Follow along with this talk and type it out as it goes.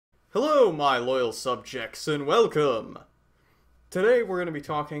Hello, my loyal subjects, and welcome! Today we're going to be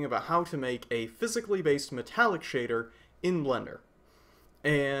talking about how to make a physically based metallic shader in Blender.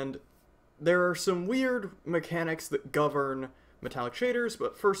 And there are some weird mechanics that govern metallic shaders,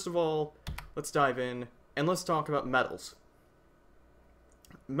 but first of all, let's dive in and let's talk about metals.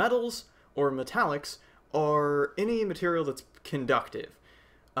 Metals, or metallics, are any material that's conductive.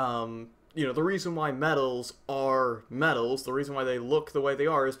 The reason why metals are metals, the reason why they look the way they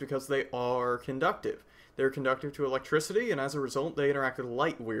are is because they are conductive. They're conductive to electricity, and as a result, they interact with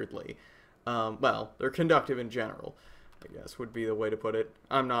light weirdly. Well, they're conductive in general, I guess would be the way to put it.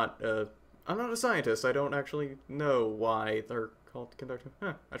 I'm not a scientist. I don't actually know why they're called conductive.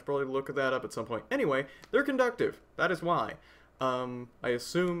 I should probably look that up at some point. Anyway, they're conductive. That is why. I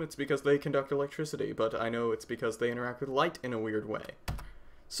assume it's because they conduct electricity, but I know it's because they interact with light in a weird way.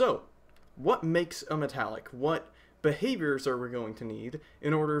 So, what makes a metallic? What behaviors are we going to need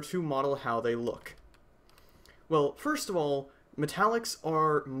in order to model how they look? Well, first of all, metallics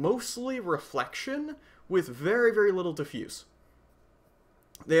are mostly reflection with very, very little diffuse.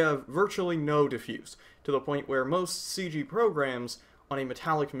 They have virtually no diffuse, to the point where most CG programs on a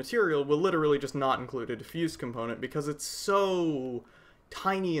metallic material will literally just not include a diffuse component because it's so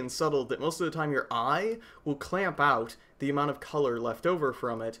tiny and subtle that most of the time your eye will clamp out the amount of color left over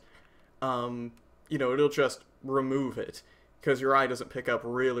from it. It'll just remove it, because your eye doesn't pick up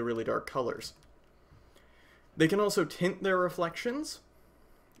really, really dark colors. They can also tint their reflections.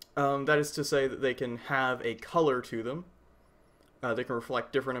 That is to say that they can have a color to them. They can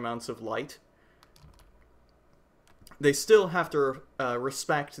reflect different amounts of light. They still have to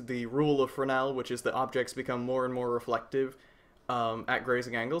respect the rule of Fresnel, which is that objects become more and more reflective at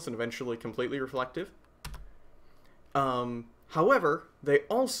grazing angles, and eventually completely reflective. However, they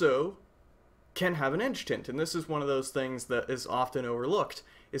also can have an edge tint, and this is one of those things that is often overlooked,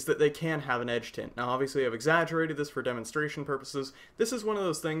 is that they can have an edge tint. Now, obviously, I've exaggerated this for demonstration purposes. This is one of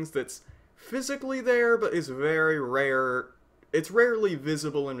those things that's physically there, but is very rare. It's rarely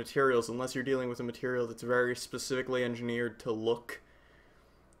visible in materials unless you're dealing with a material that's very specifically engineered to look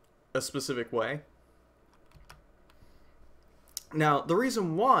a specific way. Now, the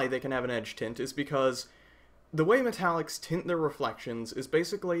reason why they can have an edge tint is because the way metallics tint their reflections is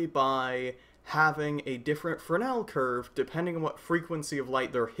basically by having a different Fresnel curve depending on what frequency of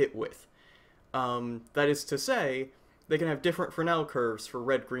light they're hit with. That is to say, they can have different Fresnel curves for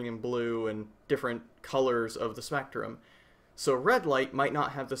red, green, and blue, and different colors of the spectrum. So red light might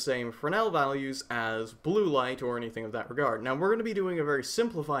not have the same Fresnel values as blue light or anything of that regard. Now, we're going to be doing a very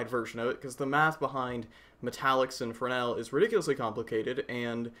simplified version of it, because the math behind metallics and Fresnel is ridiculously complicated,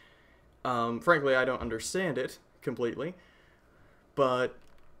 and frankly, I don't understand it completely, but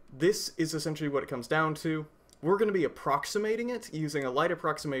this is essentially what it comes down to. We're going to be approximating it using a light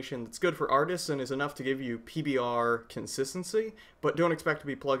approximation that's good for artists and is enough to give you PBR consistency, but don't expect to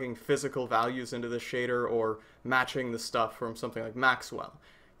be plugging physical values into this shader or matching the stuff from something like Maxwell.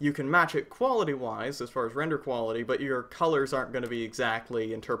 You can match it quality-wise, as far as render quality, but your colors aren't going to be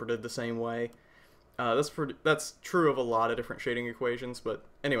exactly interpreted the same way. That's true of a lot of different shading equations, but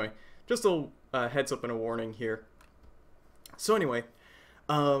anyway, just a heads up and a warning here. So anyway,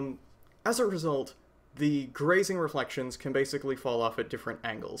 as a result, the grazing reflections can basically fall off at different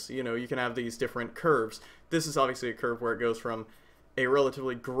angles. You can have these different curves. This is obviously a curve where it goes from a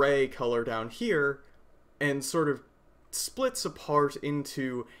relatively gray color down here and sort of splits apart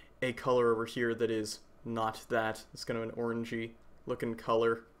into a color over here that is not that. It's kind of an orangey looking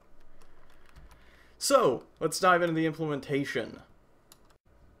color. So, let's dive into the implementation.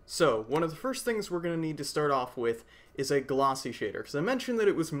 So, one of the first things we're going to need to start off with is a glossy shader, because I mentioned that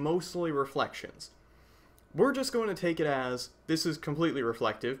it was mostly reflections. We're just going to take it as this is completely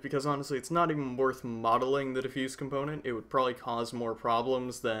reflective, because honestly it's not even worth modeling the diffuse component. It would probably cause more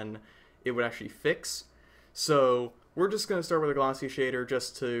problems than it would actually fix. So, we're just going to start with a glossy shader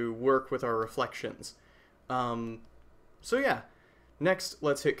just to work with our reflections. So yeah. Next,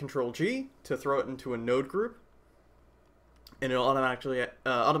 let's hit Ctrl-G to throw it into a node group, and it'll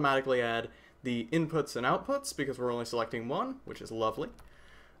automatically add the inputs and outputs because we're only selecting one, which is lovely.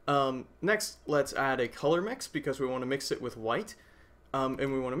 Next, let's add a color mix because we want to mix it with white, and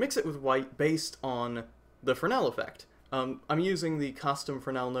we want to mix it with white based on the Fresnel effect. I'm using the custom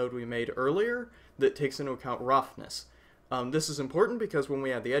Fresnel node we made earlier that takes into account roughness. This is important because when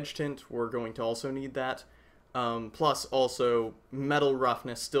we add the edge tint, we're going to also need that. Plus, also, metal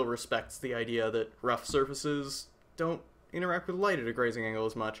roughness still respects the idea that rough surfaces don't interact with light at a grazing angle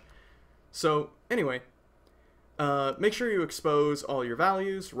as much. So, anyway, make sure you expose all your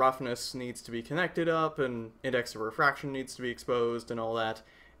values. Roughness needs to be connected up, and index of refraction needs to be exposed, and all that.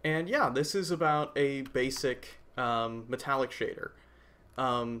 And yeah, this is about a basic metallic shader.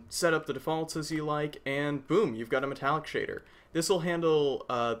 Set up the defaults as you like, and boom, you've got a metallic shader. This will handle,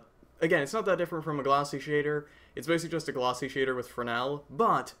 again, it's not that different from a glossy shader. It's basically just a glossy shader with Fresnel,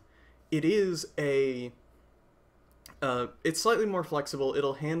 but it is it's slightly more flexible.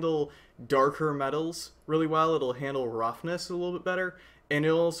 It'll handle darker metals really well. It'll handle roughness a little bit better, and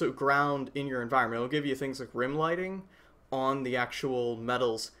it'll also ground in your environment. It'll give you things like rim lighting on the actual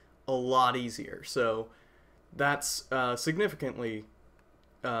metals a lot easier. So that's significantly,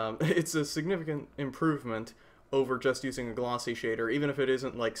 it's a significant improvement over just using a glossy shader. Even if it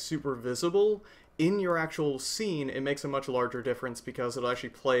isn't like super visible in your actual scene, it makes a much larger difference because it'll actually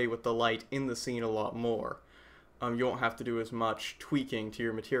play with the light in the scene a lot more. You won't have to do as much tweaking to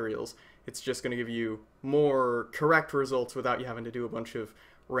your materials. It's just going to give you more correct results without you having to do a bunch of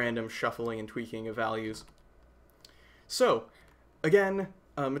random shuffling and tweaking of values. So, again,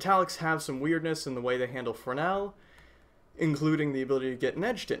 metallics have some weirdness in the way they handle Fresnel, including the ability to get an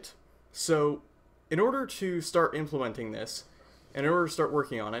edge tint. So, in order to start implementing this, and in order to start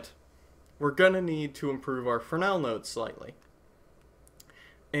working on it, we're going to need to improve our Fresnel node slightly.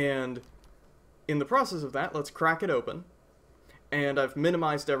 And in the process of that, let's crack it open. And I've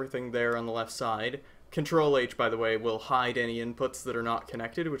minimized everything there on the left side. Control H, by the way, will hide any inputs that are not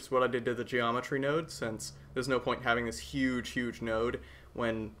connected, which is what I did to the geometry node, since there's no point in having this huge node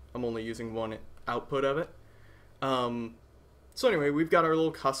when I'm only using one output of it. So anyway, we've got our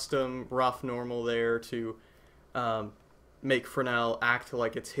little custom rough normal there to make Fresnel act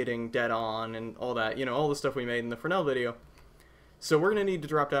like it's hitting dead on and all that, you know, all the stuff we made in the Fresnel video. So we're going to need to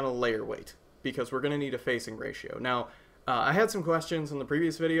drop down a layer weight, because we're going to need a facing ratio. Now, I had some questions in the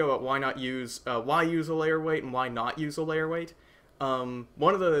previous video about why use a layer weight and why not use a layer weight. One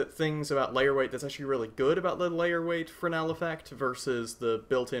of the things about layer weight that's actually really good about the layer weight Fresnel effect versus the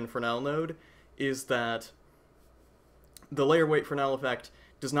built-in Fresnel node is that the layer weight Fresnel effect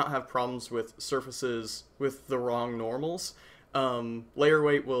does not have problems with surfaces with the wrong normals. Layer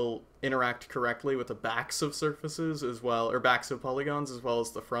weight will interact correctly with the backs of surfaces as well, or backs of polygons as well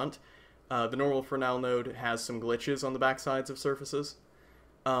as the front. The normal Fresnel node has some glitches on the backsides of surfaces.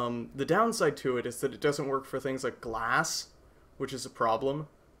 The downside to it is that it doesn't work for things like glass, which is a problem.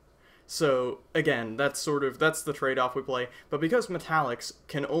 So again, that's the trade-off we play. But because metallics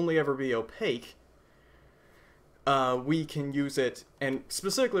can only ever be opaque, we can use it, and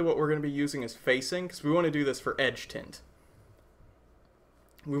specifically what we're going to be using is facing, because we want to do this for edge tint.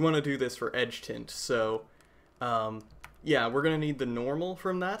 So yeah, we're going to need the normal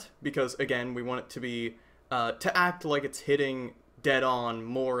from that, because, again, we want it to be, to act like it's hitting dead on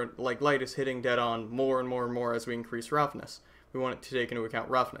more, like light is hitting dead on more and more and more as we increase roughness. We want it to take into account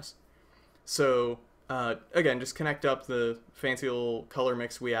roughness. So, again, just connect up the fancy little color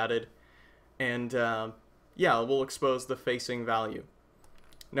mix we added, and, yeah, we'll expose the facing value.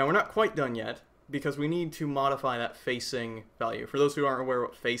 Now, we're not quite done yet, because we need to modify that facing value. For those who aren't aware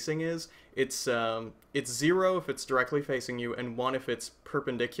what facing is, it's 0 if it's directly facing you, and 1 if it's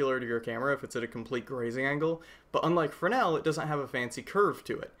perpendicular to your camera, if it's at a complete grazing angle. But unlike Fresnel, it doesn't have a fancy curve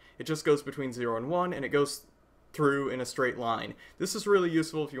to it. It just goes between 0 and 1, and it goes through in a straight line. This is really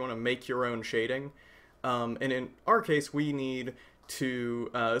useful if you want to make your own shading. And in our case, we need to,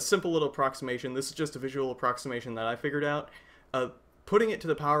 a simple little approximation. This is just a visual approximation that I figured out. Putting it to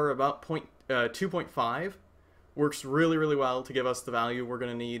the power of about 2.5 works really well to give us the value we're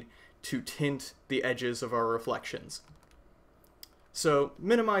going to need to tint the edges of our reflections. So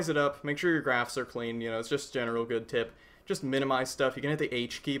minimize it up, make sure your graphs are clean, you know, it's just a general good tip. Just minimize stuff. You can hit the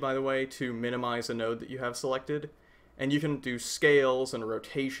H key, by the way, to minimize a node that you have selected. And you can do scales and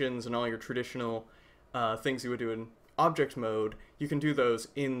rotations and all your traditional things you would do in object mode. You can do those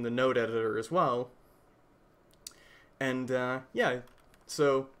in the node editor as well. And yeah,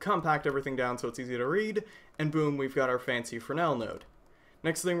 so compact everything down so it's easy to read, and boom, we've got our fancy Fresnel node.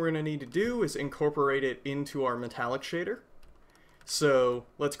 Next thing we're going to need to do is incorporate it into our metallic shader. So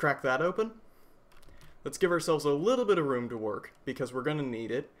let's crack that open. Let's give ourselves a little bit of room to work, because we're going to need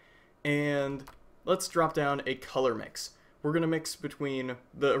it. And let's drop down a color mix. We're going to mix between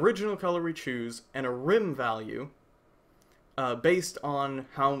the original color we choose and a rim value based on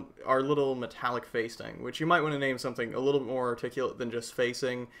how our little metallic facing, which you might want to name something a little bit more articulate than just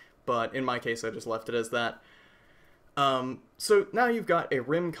facing, but in my case I just left it as that. So now you've got a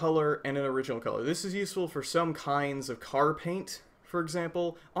rim color and an original color. This is useful for some kinds of car paint, for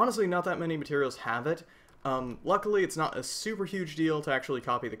example. Honestly, not that many materials have it. Luckily, it's not a super huge deal to actually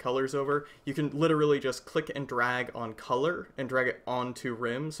copy the colors over. You can literally just click and drag on color and drag it onto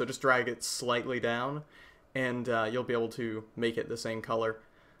rim, so just drag it slightly down, and you'll be able to make it the same color.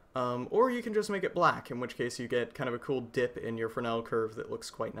 Or you can just make it black, in which case you get kind of a cool dip in your Fresnel curve that looks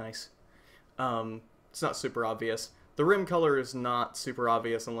quite nice. It's not super obvious. The rim color is not super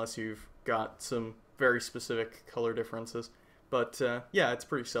obvious unless you've got some very specific color differences. But yeah, it's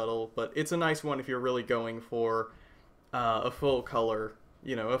pretty subtle, but it's a nice one if you're really going for a full color,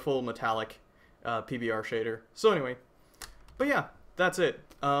 you know, a full metallic PBR shader. So anyway, but yeah, that's it.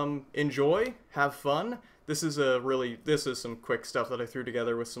 Enjoy, have fun. This is some quick stuff that I threw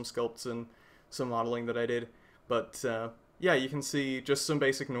together with some sculpts and some modeling that I did. But yeah, you can see just some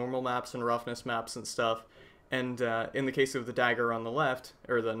basic normal maps and roughness maps and stuff. And in the case of the dagger on the left,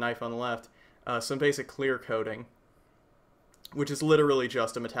 or the knife on the left, some basic clear coating, which is literally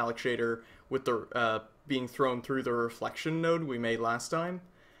just a metallic shader with the being thrown through the reflection node we made last time,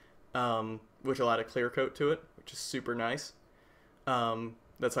 which will add a clear coat to it, which is super nice.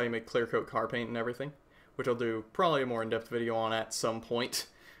 That's how you make clear coat car paint and everything, which I'll do probably a more in-depth video on at some point.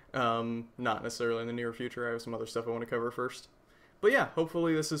 Not necessarily in the near future. I have some other stuff I want to cover first. But yeah,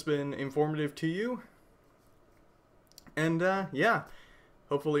 hopefully this has been informative to you. And yeah,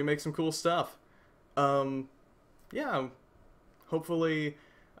 hopefully make some cool stuff. Yeah, hopefully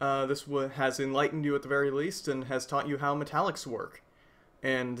this has enlightened you at the very least and has taught you how metallics work.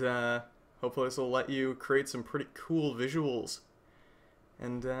 And hopefully this will let you create some pretty cool visuals.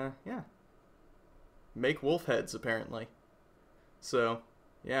 And yeah, make wolf heads apparently. So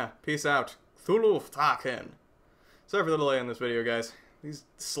yeah, peace out. Thuluf Taken. Sorry for the delay on this video, guys. These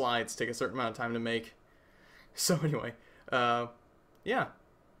slides take a certain amount of time to make. So anyway, yeah.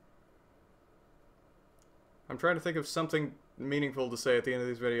 I'm trying to think of something meaningful to say at the end of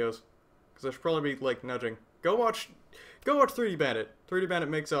these videos, because I should probably be, like, nudging. Go watch 3D Bandit. 3D Bandit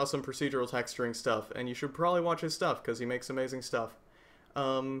makes awesome procedural texturing stuff, and you should probably watch his stuff, because he makes amazing stuff.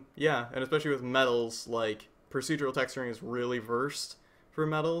 Yeah, and especially with metals, like, procedural texturing is really versed for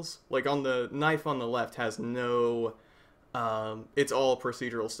metals. Like, on the knife on the left has no... it's all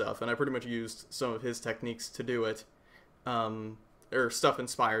procedural stuff, and I pretty much used some of his techniques to do it. Or stuff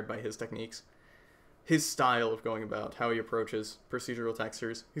inspired by his techniques. His style of going about, how he approaches procedural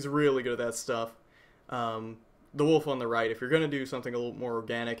textures. He's really good at that stuff. The wolf on the right, if you're going to do something a little more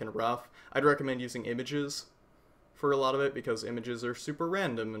organic and rough, I'd recommend using images for a lot of it, because images are super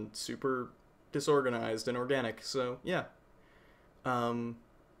random and super disorganized and organic, so yeah.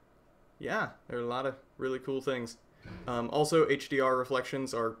 Yeah, there are a lot of really cool things. Also, HDR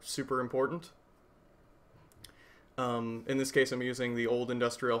reflections are super important. In this case, I'm using the old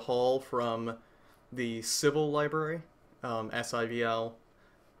Industrial Hall from the Civil Library, SIVL.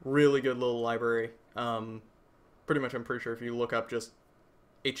 Really good little library. Pretty much, I'm pretty sure if you look up just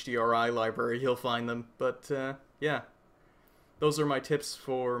HDRI library, you'll find them. But, yeah. Those are my tips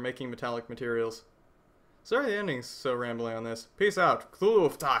for making metallic materials. Sorry the ending's so rambling on this. Peace out.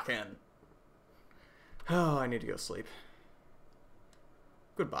 Cthulhu Taken. Oh, I need to go sleep.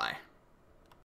 Goodbye.